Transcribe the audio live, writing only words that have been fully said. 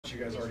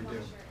you guys already do.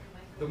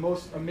 The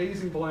most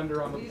amazing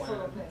blender on the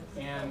planet,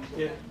 and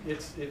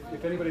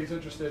if anybody's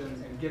interested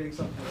in getting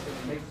something that's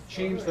going to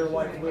change their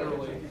life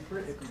literally,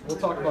 we'll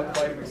talk about the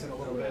Vitamix in a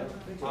little bit.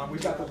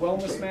 We've got the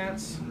wellness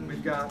mats,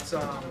 we've got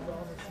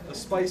the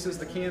spices,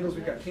 the candles,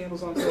 we've got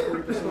candles on sale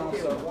 30% off,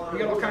 so we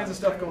got all kinds of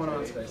stuff going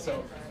on today.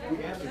 So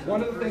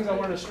one of the things I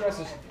wanted to stress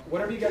is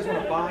whatever you guys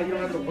want to buy, you don't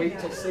have to wait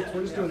till 6.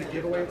 We're just doing the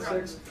giveaway at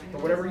 6,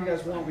 but whatever you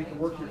guys want, we can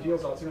work your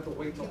deals out, so you don't have to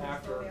wait till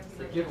after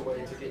the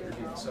giveaway to get your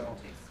deal. So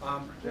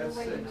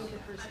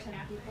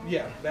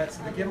yeah, that's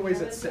the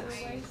giveaway's at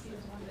 6.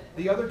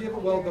 The other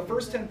giveaway, well, the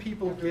first 10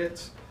 people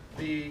get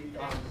the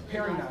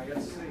pairing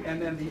nuggets,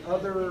 and then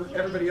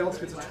everybody else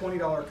gets a $20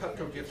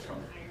 Cutco gift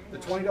card. The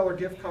 $20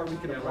 gift card we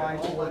can apply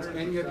towards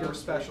any of your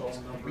specials.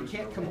 We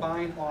can't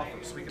combine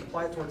offers, so we can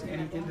apply it towards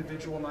any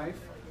individual knife.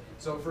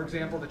 So, for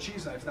example, the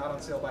cheese knife's not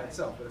on sale by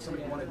itself, but if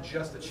somebody wanted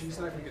just a cheese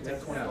knife, we could take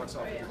 $20 off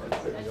of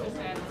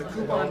it. The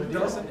coupon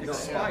doesn't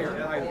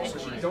expire either, so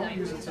if you don't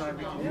use it tonight,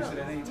 we can use it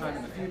at any time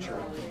in the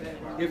future.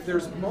 If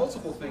there's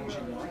multiple things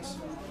you want,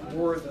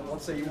 or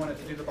let's say you wanted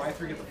to do the buy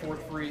 3 get the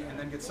 4th free and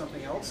then get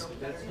something else,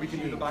 we can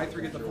do the buy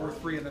 3 get the 4th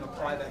free and then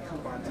apply that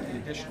coupon to the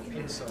additional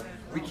piece. So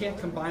we can't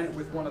combine it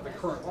with one of the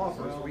current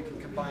offers, but we can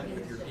combine it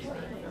with your deal,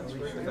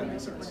 if that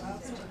makes sense.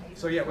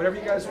 So yeah, whatever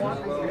you guys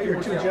want.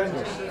 You're too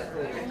generous.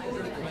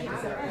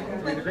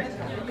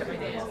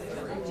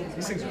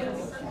 These things are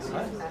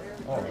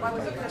Oh,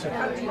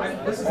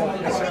 this is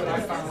like I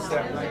found this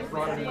out when I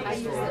brought it into the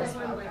store.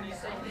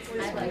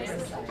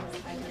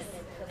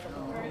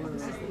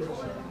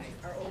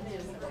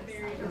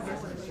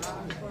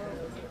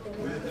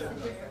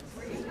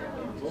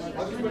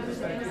 I'll just put this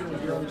back in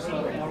with your other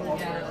stuff.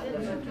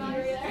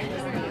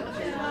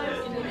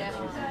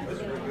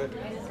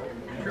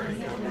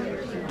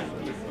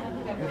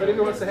 If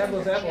anybody wants to have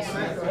those apple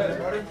snacks, go ahead,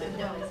 buddy.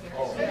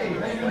 Hey,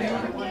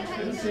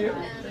 good to see you.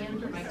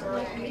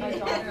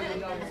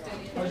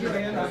 How's your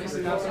hand?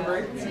 Obviously not so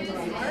great.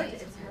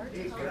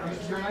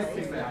 Your knife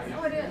came back.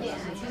 Oh, it is.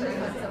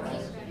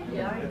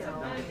 Yeah, I know.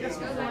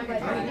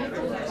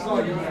 So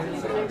you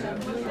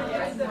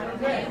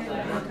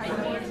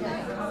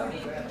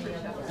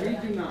we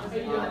do not.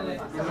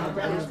 You're not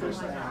the first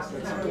person to ask.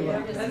 That's something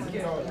like we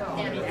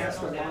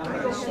asked a lot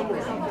of the store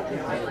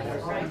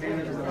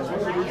managers. That was one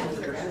of the reasons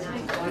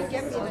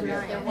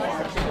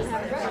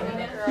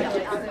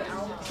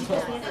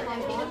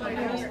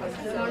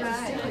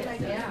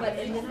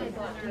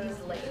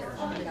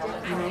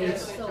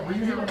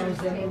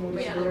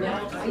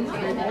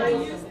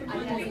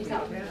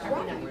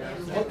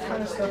what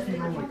kind of stuff do you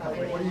normally cut?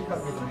 Like, what do you cut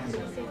with the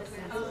handle?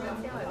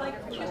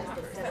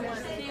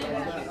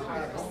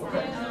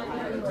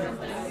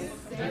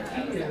 The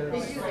key is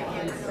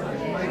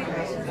knife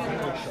has to be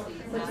very sharp.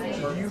 Do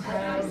you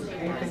have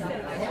anything?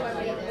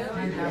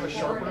 Do you have a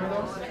sharpener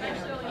though? So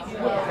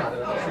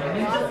you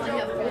need that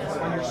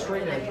on your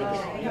straight edges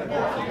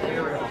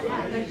very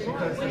often,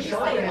 because the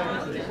sharp edges,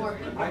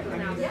 I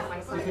mean,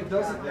 if it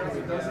doesn't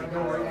go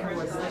right through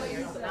like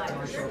this,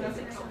 don't sharpen it.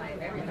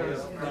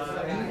 Because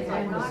any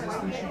time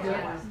resistance you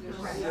get,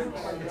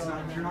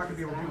 you're not going to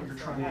be able to do what you're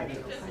trying to do.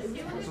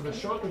 So the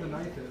sharper the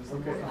knife is, the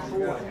more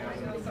control I have,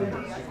 and the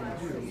thinner you can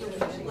do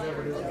whatever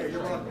it is that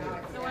you're on.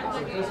 So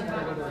it doesn't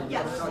matter whether it's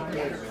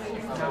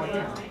now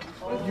again,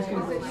 you can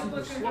go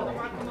super slow,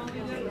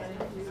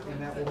 and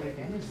that will make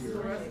it easier.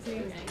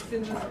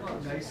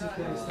 Nice and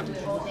thin as thin as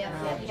you want. Now,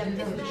 do you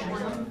have the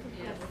cheese on?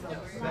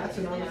 That's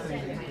another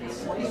thing that you can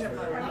slice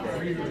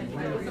really, really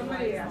fine.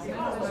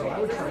 So I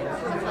would try that.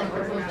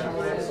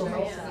 Also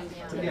helps.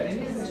 But yeah,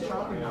 any of these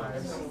chopping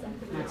knives,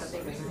 it's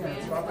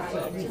about the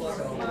technique. So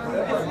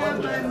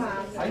whatever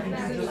I can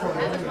do just what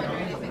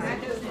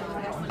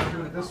I'm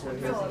doing it this way,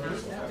 this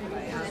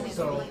way.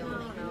 So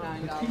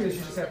the key is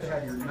you just have to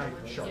have your knife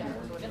sharp.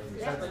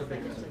 That's the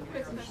big thing.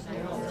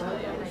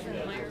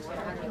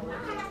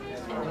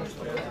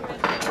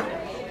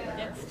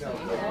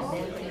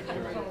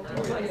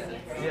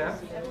 Yeah.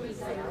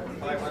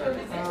 I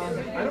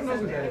don't know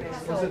who that is.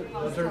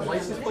 Was their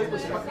license plate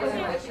was cut? A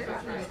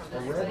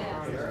red?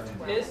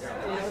 This is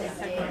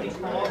technically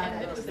called,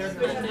 their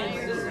official name,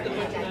 this is the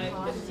butcher knife,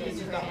 this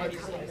is the Hardy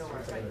Slice.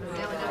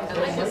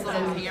 I just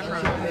love camera.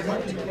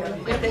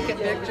 They're taking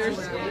pictures.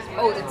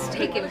 Oh, it's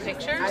taking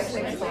pictures? I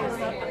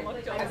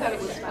thought it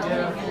was filming.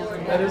 Yeah,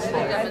 that is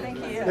fun.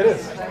 It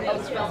is. Oh,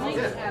 it's filming?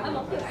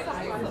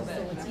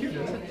 It's cute,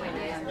 isn't it?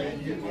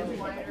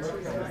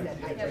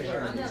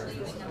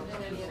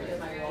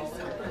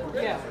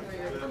 Yeah.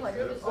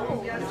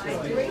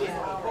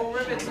 Well,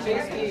 rivets,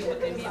 basically what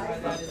they mean by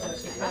that is that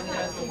she kind of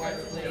has the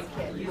wider blade,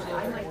 usually on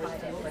the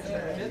worst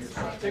rivets.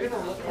 They're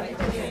going to look like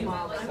the same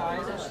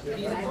size as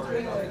these ones are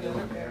going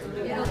to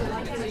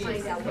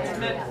it's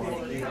meant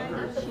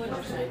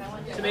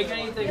to make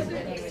anything, just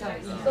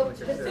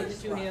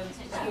take 2 hands,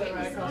 square it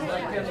right across,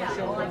 like pin or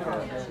shoulder or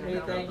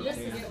anything.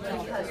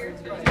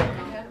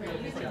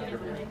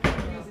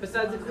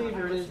 Besides the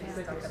cleaver, it is the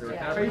thickest.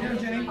 How you doing,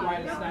 Jenny?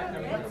 Wide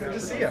snack. Good to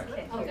see you.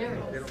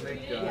 It'll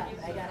make,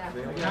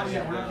 Not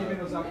yet, we're not giving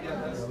those up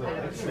yet.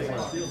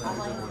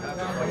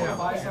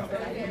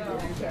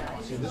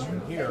 see this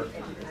one here,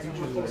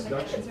 features the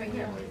reduction.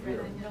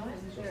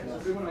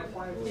 We want to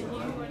apply it.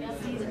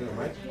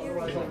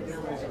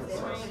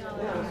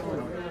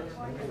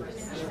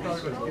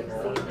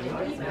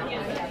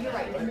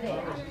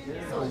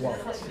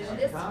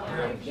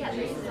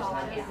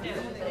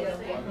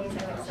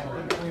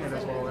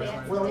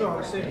 Well, no,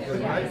 I'm saying, because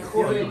when I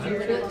cook,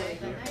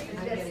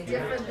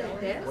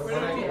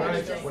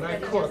 when I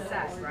cook,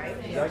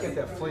 I get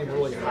that flame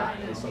really hot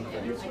and something.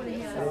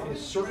 It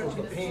circles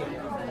the pan.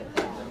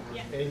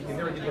 And you can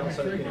never get the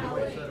outside of the pan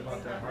away.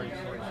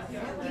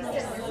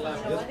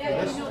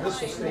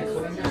 This will stay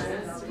clean.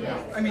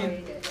 I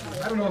mean,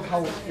 I don't know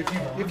how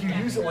if you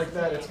use it like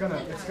that, it's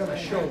gonna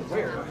show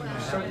wear.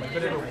 Certainly,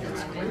 but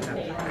it's clean.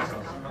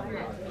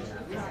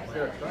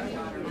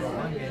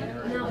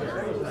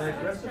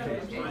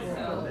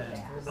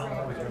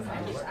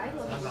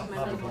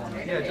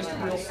 Yeah, just a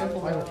real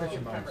simple. I don't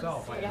fishing by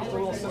himself. Just a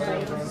real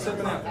simple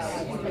 7X.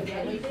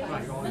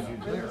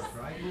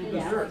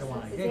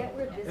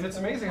 And it's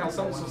amazing how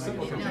something so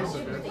simple can taste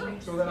so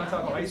good. Throw that on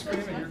top of ice cream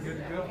and you're good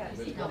to go.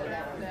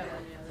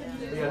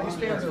 Yeah, these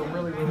pans are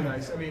really, really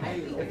nice. I mean,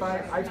 if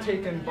I've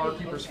taken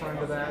Barkeeper's Friend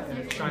to that and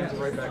it shines it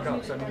right back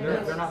up. So I mean,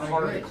 they're not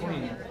hard to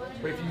clean.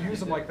 But if you use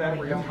them like that,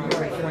 where you have to use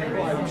flame,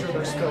 I'm sure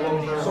they're still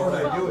over. So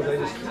what I do is I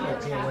just keep my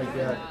pan like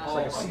that. It's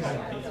like a seasoning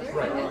pan.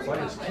 Right. So I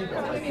just keep it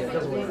like that. It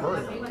doesn't really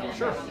hurt it.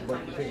 Sure.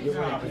 But if it gives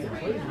me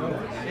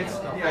It's,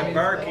 yeah, I mean,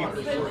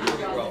 Barkeepers work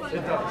really well.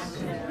 it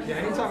does. Yeah,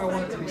 anytime I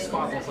want it to be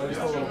spotless, I just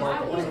throw a little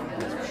barkeeper.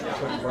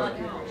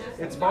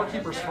 It's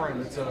Barkeeper's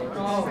Friend. It's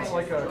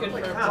like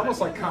it's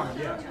almost like common,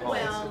 yeah.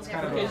 It's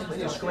kind of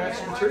a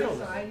scratch material.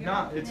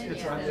 Not, it's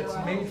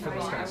made for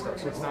this kind of stuff,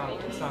 so it's not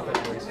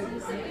that wasted.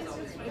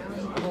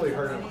 I've only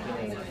heard of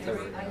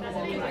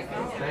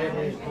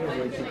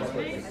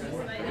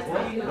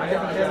I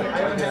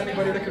haven't had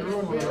anybody that could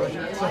ruin one of those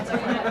yet. That's what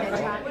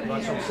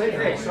I'm saying.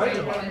 I'm excited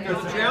about it.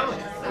 It's a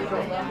challenge. I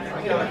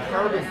got a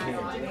carbon can,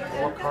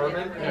 or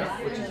carbon,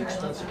 which is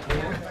expensive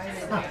can.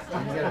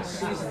 And you gotta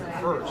season it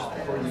first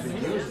before you even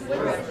use it.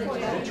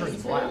 It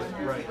turns black.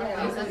 Right.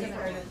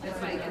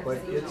 But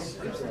it's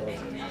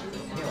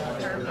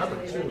number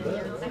two.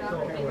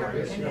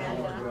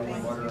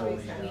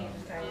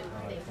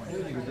 You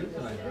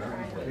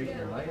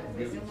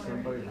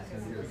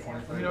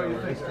know what you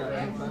think?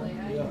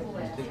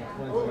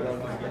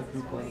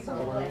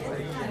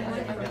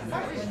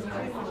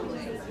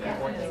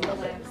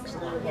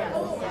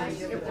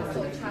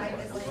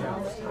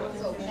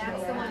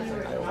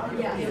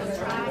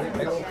 I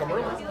don't come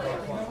early. I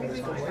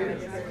just come later.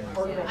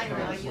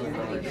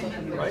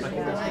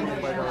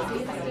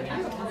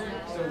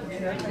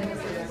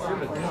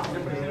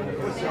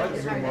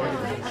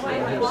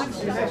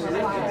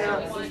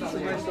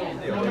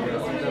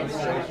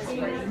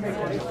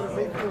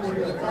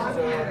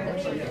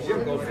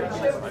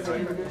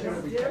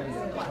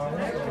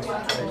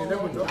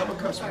 I'm a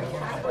customer.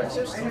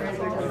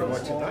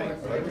 What's tonight?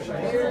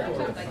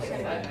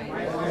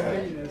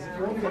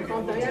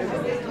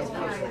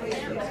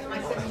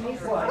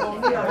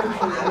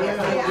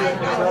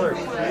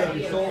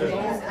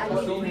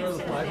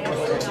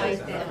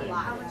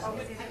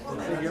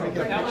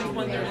 That was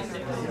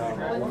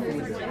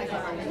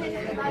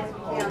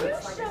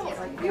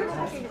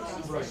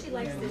 136. She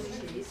likes this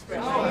cheese.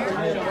 And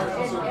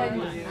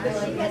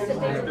she has the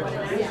big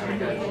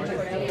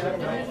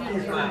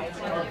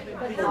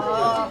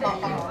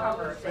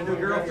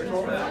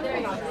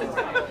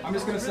I'm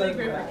just gonna say.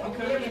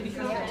 Because the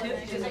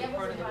tip isn't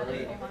part of the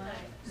plate.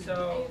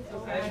 So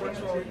that works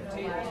well with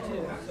potatoes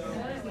too.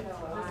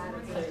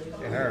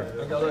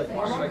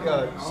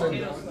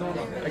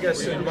 I got to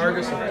send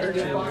Marcus a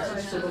picture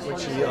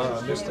which she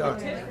missed out.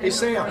 Hey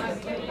Sam.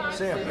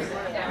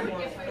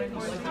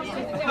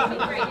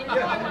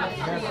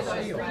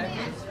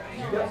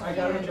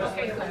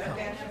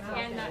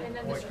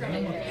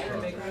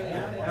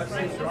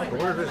 I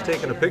wonder if it's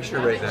taking a picture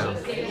right now.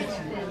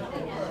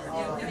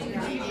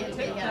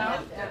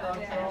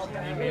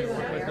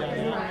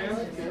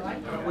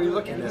 What are you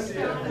looking at?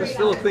 There's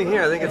still a thing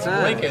here. I think it's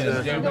on. Lincoln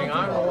is jumping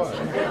on or what?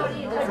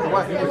 For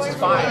what? It's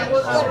spy.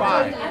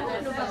 Spy.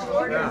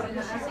 Yeah.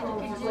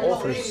 Oh,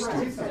 for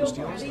stealing stuff.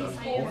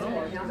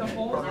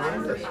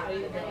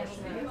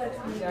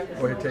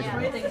 Go ahead, take it.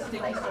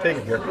 Take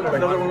it here. Why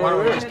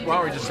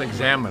don't we just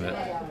examine it?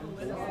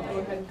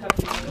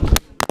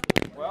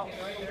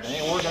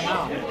 Ain't working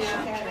now.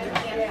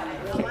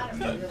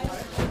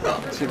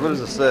 See, what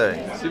does it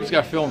say? See if it's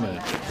got film in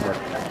it, or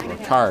a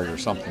card or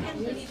something.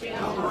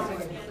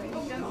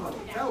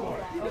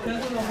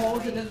 Depends on the hole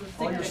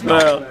Smile.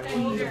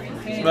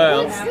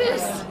 Smile. What's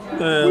this?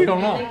 We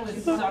don't know.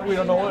 We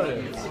don't know what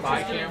it is.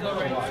 Spy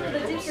camera. The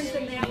difference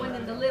in that one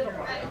and the little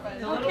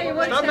one. Okay,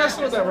 what's Stop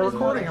messing with that. We're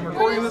recording. I'm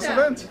recording this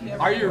event.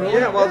 Are you really?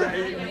 Yeah, well,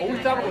 we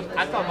thought it was.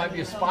 I thought it might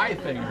be a spy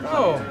thing or something.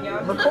 Oh,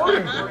 I'm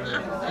recording.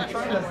 I'm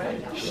trying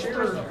to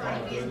share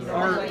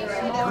our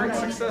great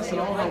success and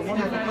all our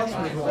wonderful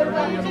customers with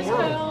everybody in the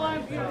world.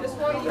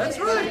 That's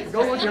right.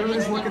 Go look.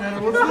 Everybody's looking at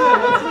it. What's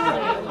that? What's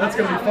that? That's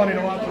going to be funny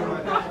to watch.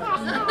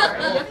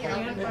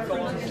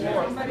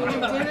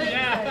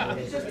 Yeah.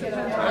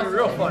 That's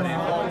real funny.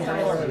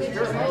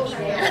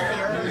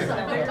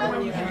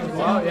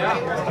 Oh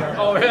yeah.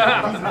 Oh yeah.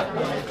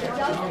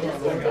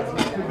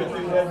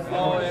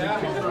 Oh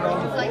yeah.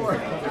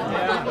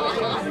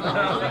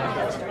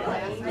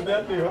 Would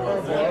that be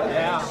horrible?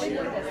 Yeah.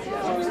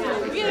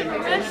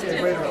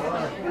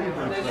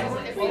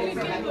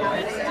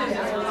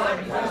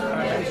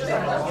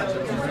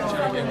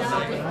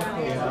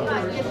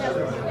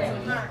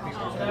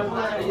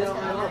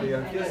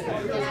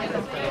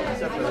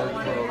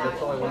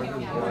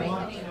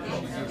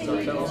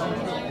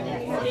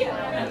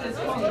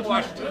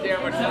 Watch too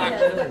damn much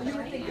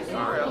action.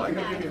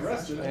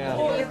 yeah.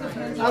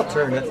 I'll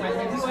turn it.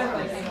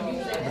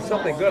 If it's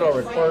something good, I'll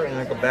record it and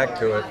I'll go back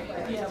to it.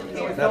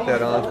 Not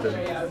that often.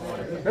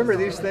 Remember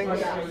these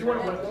things?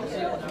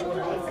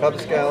 Cub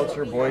Scouts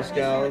or Boy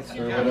Scouts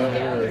or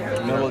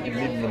whatever, or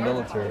in the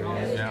military.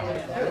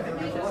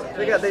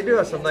 Yeah. They do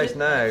have some nice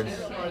knives.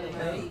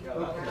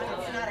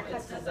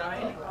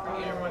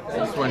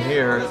 This one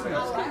here,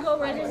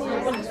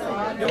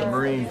 the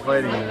Marine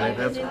fighting knife,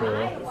 that's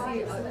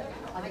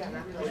cool.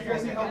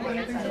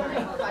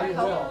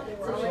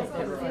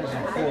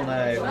 Cool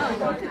knives.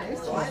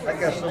 I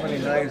got so many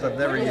knives I've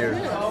never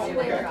used.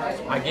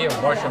 I gave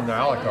a bunch of them to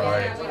Alec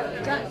already.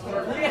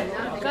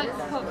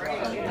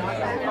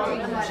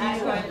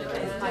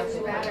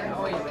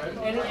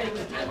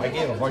 I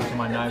gave a bunch of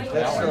my knives to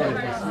That's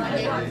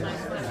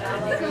Alec.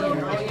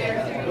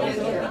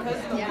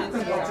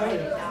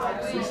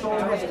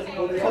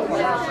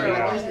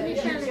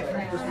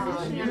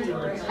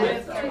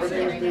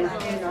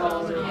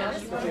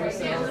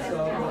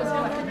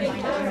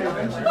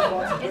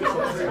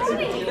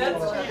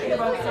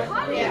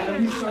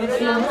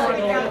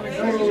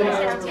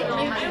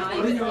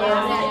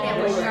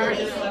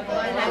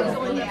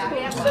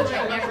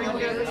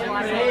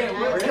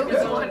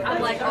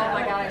 I'm like, oh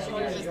my god, I should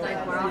use this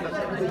knife more often.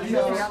 The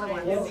other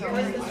one.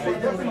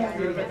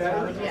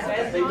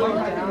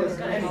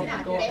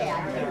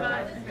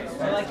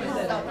 Like you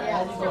said, all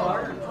the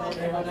art.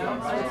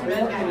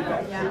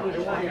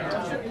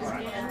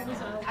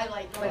 I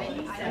like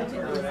when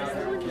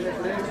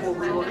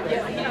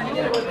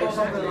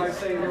Something I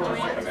say,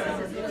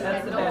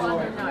 That's the bad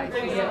word.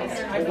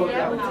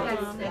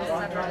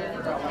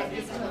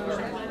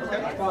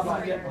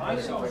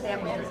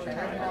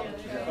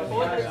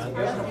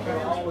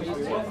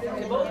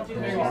 They both do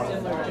very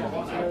similar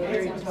jobs.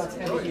 Very tough,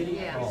 heavy duty.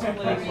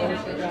 Simply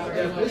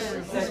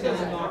this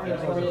doesn't knock it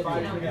for the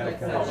body.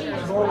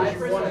 Nor would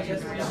you want it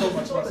to be so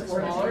much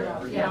smaller.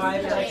 You know, I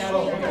feel like I have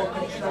more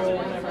control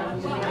whenever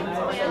I'm doing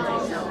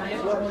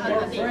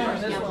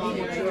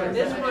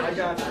this one, I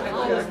got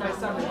my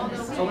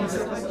son. Someone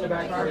sits in the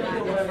back garden,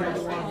 whatever I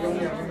want.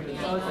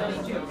 So it's only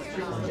two.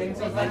 James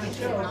says, like you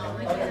show. I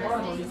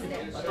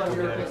thought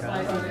you were just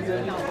nice and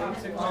good.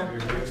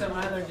 Some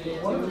other day.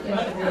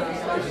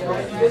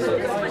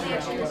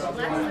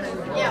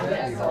 yeah.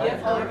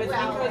 Yeah, oh, if it's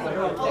because of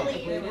how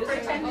technically it is.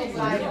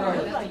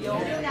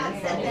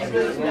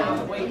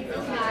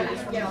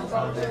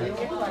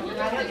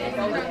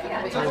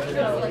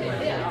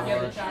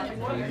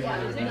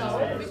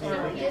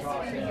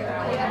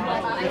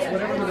 it's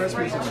whatever the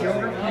recipe is. It's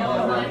yogurt and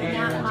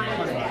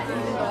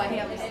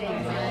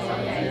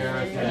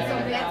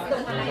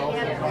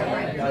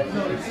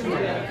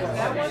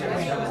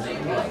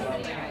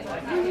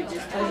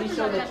As you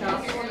show the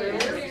chops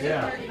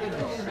Yeah.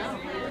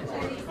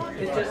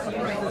 it just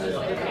uses it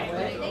a different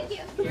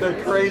way.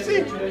 They're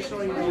crazy?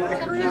 Traditionally,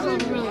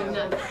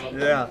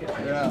 Yeah,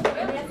 yeah.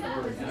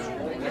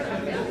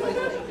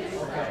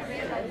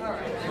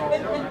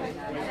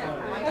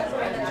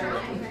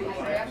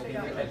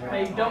 Now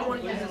you don't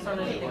want to use this on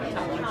anything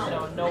tough,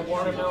 so no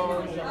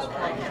watermelons, no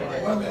squash,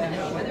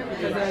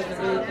 because it has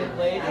a really thin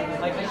blade,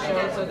 like I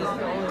showed, so this is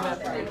the only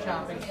method of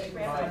chopping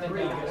from the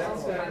meat.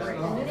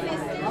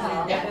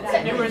 Yeah, it's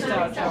a newer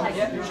style chopping.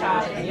 Yep,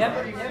 chopping. Yep.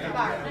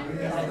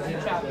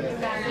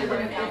 Chopping.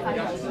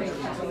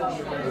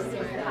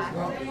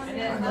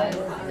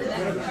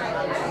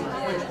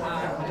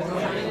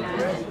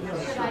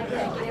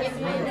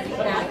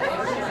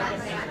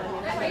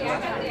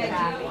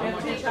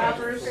 Two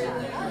choppers.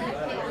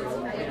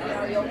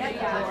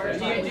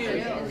 Do you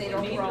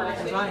do meat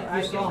versus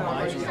You saw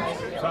mine.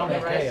 Sound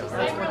okay.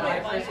 That's where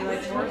my first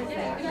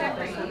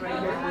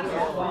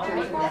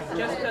like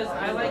just because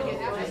I like it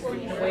just the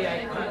way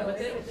I cut with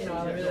it. You know,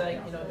 I really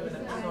like, you know, doing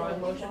that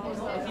sawing motion.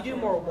 If you do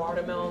more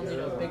watermelons, you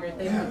know, bigger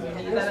things,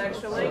 you need that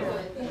extra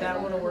length,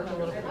 that one will work a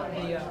little bit.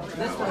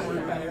 This one will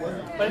work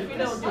better. But if you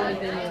don't do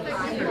anything, like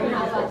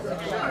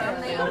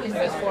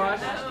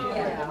squash,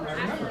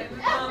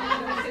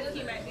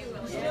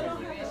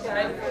 I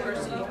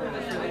first see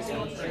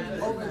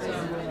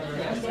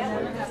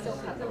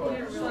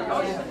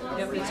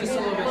yep, it's just a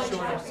little bit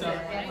shorter, so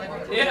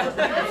yeah.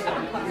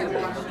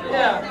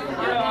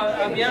 Yeah, you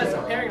know, I'll be honest,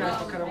 a paring knife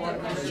will kind of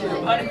want to be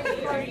short, but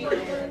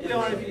you don't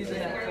want to be using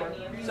that for.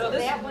 So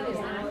this one is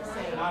not the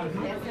same.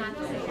 That's not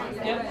the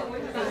same. Yep,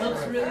 it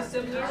looks really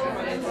similar,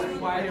 but it's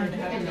wider and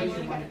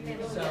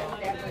heavier. So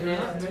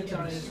yeah, it's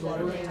on his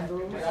water.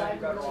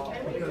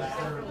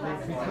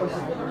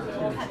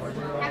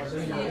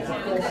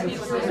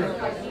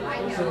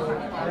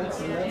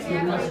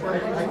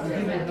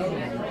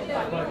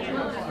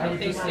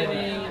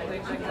 Thanksgiving,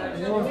 things like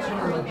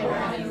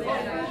that.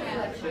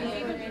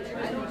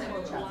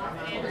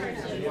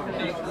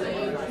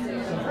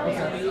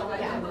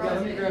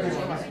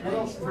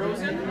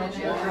 Frozen, I'd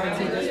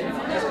say this one,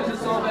 just because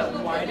it's all a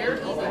bit wider,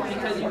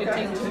 because you can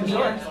take the meat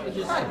and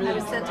just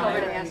really Sent over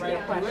to ask you a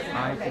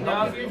question.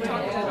 now, if you're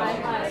talking about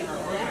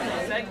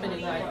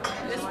segmenting, like,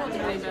 this one's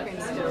way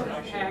better still.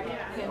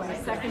 My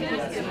second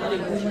piece is Really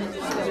good. This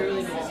is a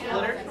really good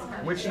splitter.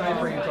 Which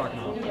knife are you talking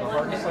about? The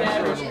hard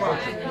slicer or the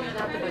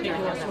butcher?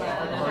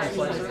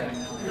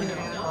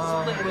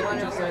 Split with it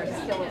just like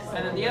that.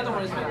 And then the other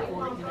one is my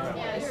fork, you know.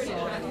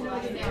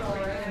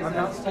 I'm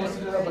not supposed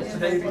to do that, but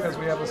today because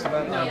we have this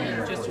event, I'm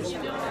here. Just your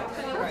skill.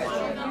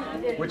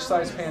 Which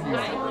size pan do you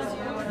have?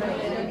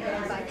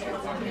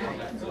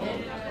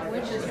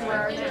 Which is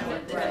larger.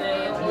 And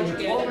then what you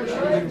get?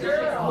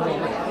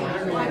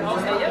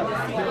 Okay, yep.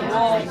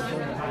 Well,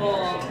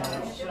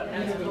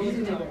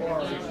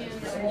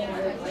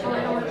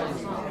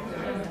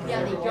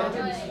 Yeah, they don't.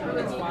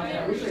 that's why I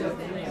was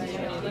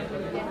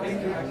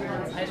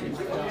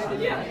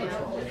yeah.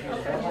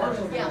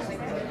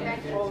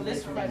 Well,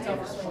 this by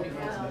itself is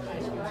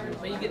 24,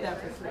 but you get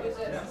that for free.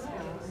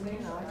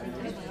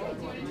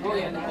 Oh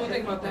yeah, the cool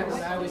thing about that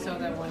one, I always tell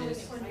that one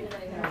is,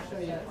 I'll show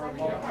you.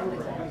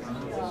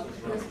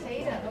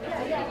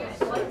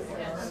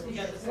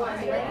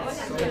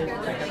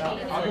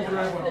 I'll be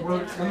right with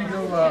work. Let me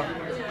go,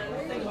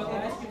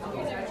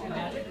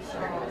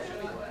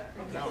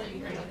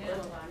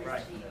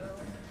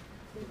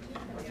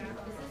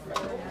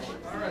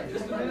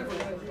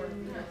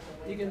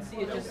 You can see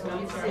it just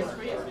mounts right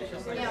for you,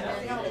 just like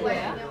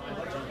that.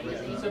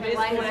 So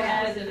basically what it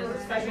has is a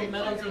special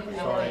metal zinc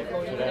alloy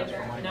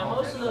coating. Now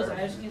most of those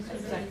ice cream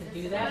scoops that can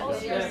do that, Oh,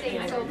 so you're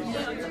saying so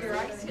your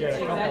ice cream.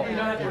 exactly, you don't have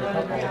to run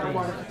it in hot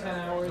water for 10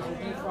 hours or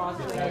defrost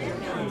it as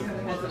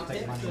a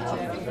tip.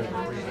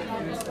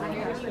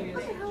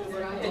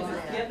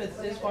 Yep, it's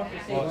dishwasher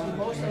safe. So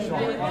most of them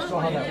really want to do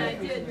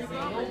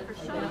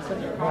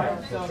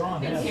that. So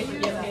in case you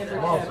get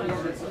hampered,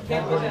 you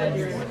can't put that in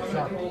your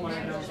coal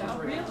mine.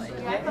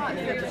 Yeah,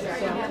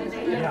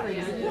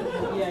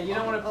 you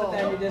don't want to put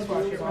that in your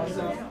dishwasher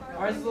also.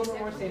 Ours is a little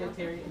bit more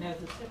sanitary and has a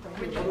tip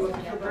right here.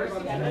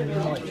 And then you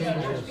know it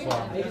changes.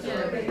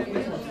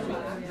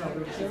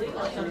 Chili or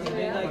something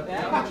big like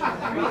that. But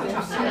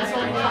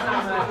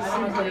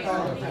you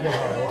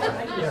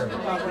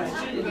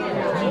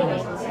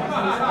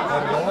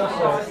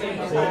also see,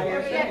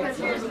 Yeah, because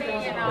here's me, you you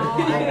know.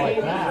 can go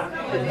like that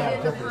and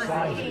have different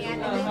sizes.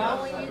 And then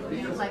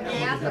only use like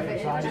half of it.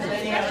 Different sizes.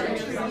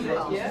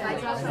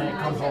 And then it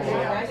comes all the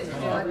way out. The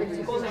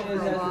cool thing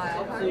is that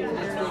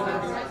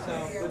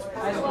it's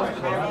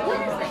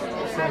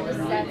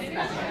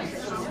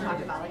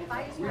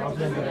I've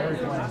been to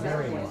airplane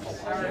very well.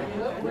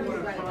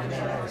 And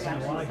then I was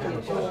saying, when I get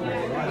a phone, I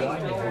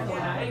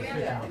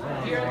get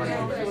one here and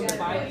then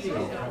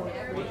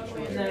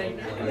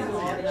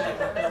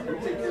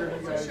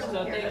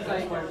so things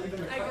like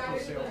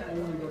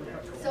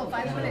So if I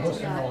wanted this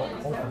to,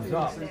 thing opens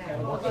up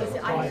and looks at the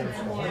fires.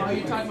 oh,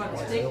 you're talking about the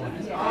steak? Oh,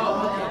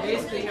 okay.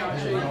 Basically, I'll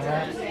show you.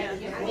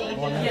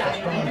 Well, then Yeah,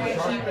 it's going to cheap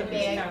sharpen.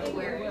 and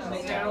the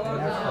catalog. And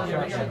that's the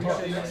section hook.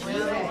 And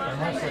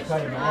that's the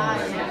cutting around.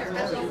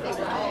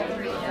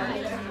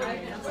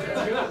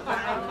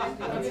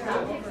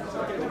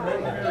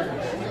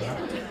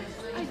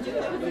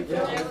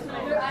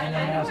 And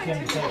then ask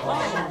him to take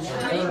off the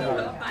third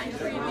one.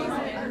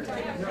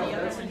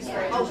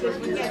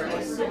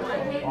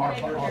 Or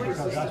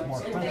because that's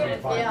more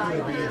expensive, buy three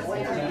of these,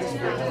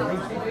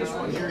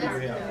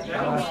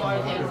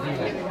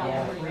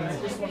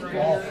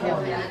 all four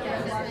of these.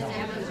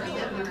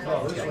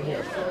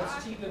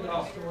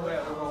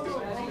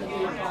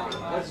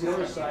 That's the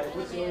other side.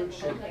 What's the other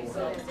shape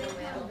for?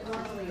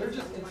 They're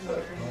just, it's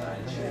good.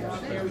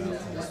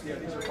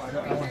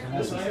 I want to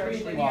miss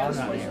it. Well, I'm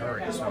not in a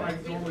hurry, so.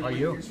 Are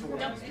you?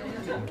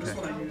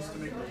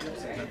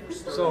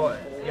 So,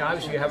 yeah,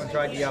 obviously you haven't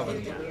tried the oven.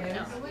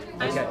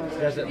 Okay,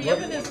 does it The look?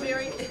 oven is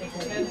very,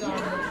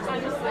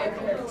 honestly,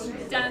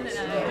 Don and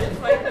I, it's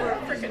like we're a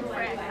frickin'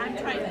 frack. I'm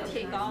trying to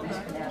take all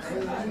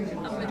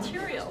the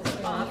materials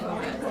off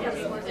of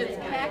it. It's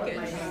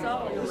packaged so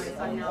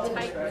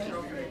tightly.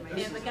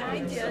 And the guy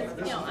did,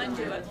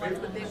 undo it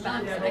with the big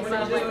box. I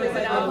said, like, we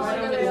would all put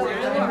it in the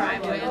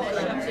driveway and it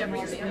shoved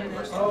everything.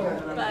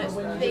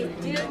 But they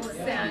did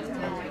send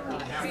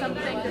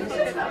something to put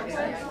it up.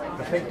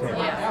 The pigtail.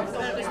 Yeah,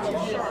 but it was too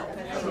short.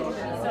 So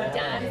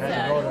Don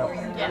said,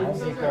 yeah. Home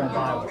Depot and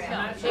buy one. No,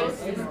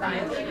 Ace is fine.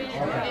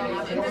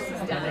 And this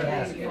is done.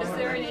 Is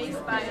there an Ace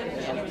by it?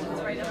 Yeah, it's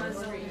right on the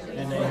street.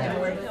 And they have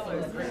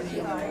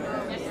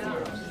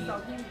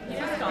He's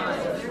gone.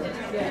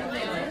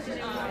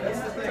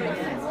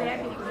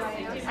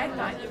 I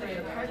thought you were in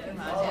the parking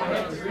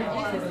lot.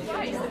 Jesus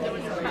Christ, there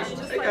was a car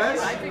just like guys.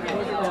 I figured,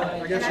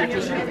 I guess you're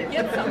just trying to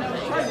get something.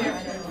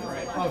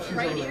 Oh, she's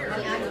Right over here.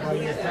 there. Oh,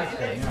 you're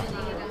texting,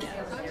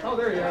 yeah. Oh,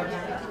 there you are.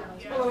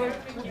 Hello. Hi,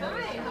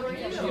 how are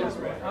you?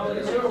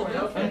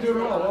 I'm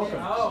doing well,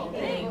 welcome.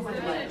 Thanks. I'm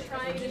gonna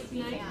try this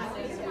night. I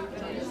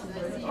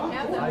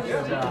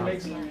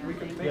should, We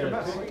can make get a a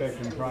mess. pick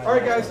and try. All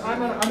right, guys, I'm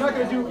not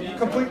going to do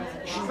complete.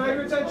 Can I have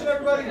your attention,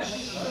 everybody?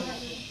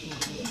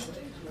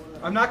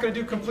 I'm not going to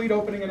do complete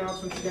opening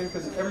announcements again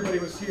because everybody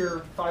was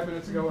here 5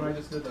 minutes ago and I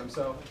just did them.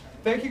 So,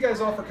 thank you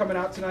guys all for coming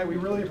out tonight. We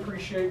really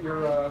appreciate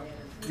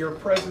your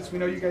presence. We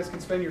know you guys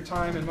can spend your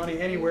time and money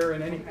anywhere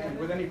and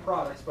with any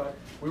products, but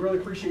we really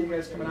appreciate you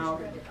guys coming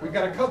out. We've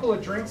got a couple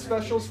of drink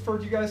specials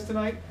for you guys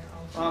tonight.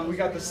 We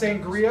got the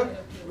sangria.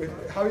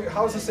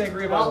 How's the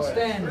sangria, by the way?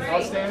 Outstanding.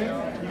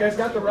 Outstanding. You guys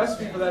got the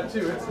recipe for that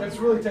too. It's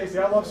really tasty.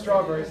 I love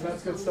strawberries, and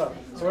that's good stuff.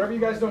 So whatever you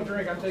guys don't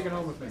drink, I'm taking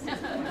home with me.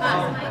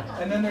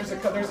 And then there's a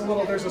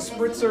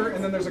spritzer,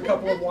 and then there's a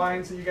couple of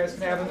wines that you guys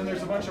can have, and then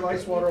there's a bunch of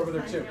ice water over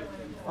there too.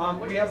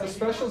 We have the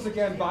specials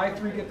again: buy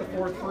 3 get the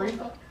 4th free.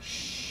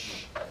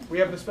 We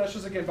have the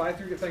specials again: buy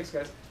 3 get. Thanks,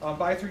 guys.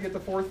 Buy 3 get the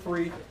 4th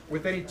free.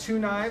 With any 2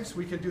 knives,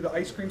 we can do the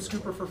ice cream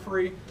scooper for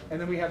free,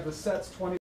 and then we have the sets 20.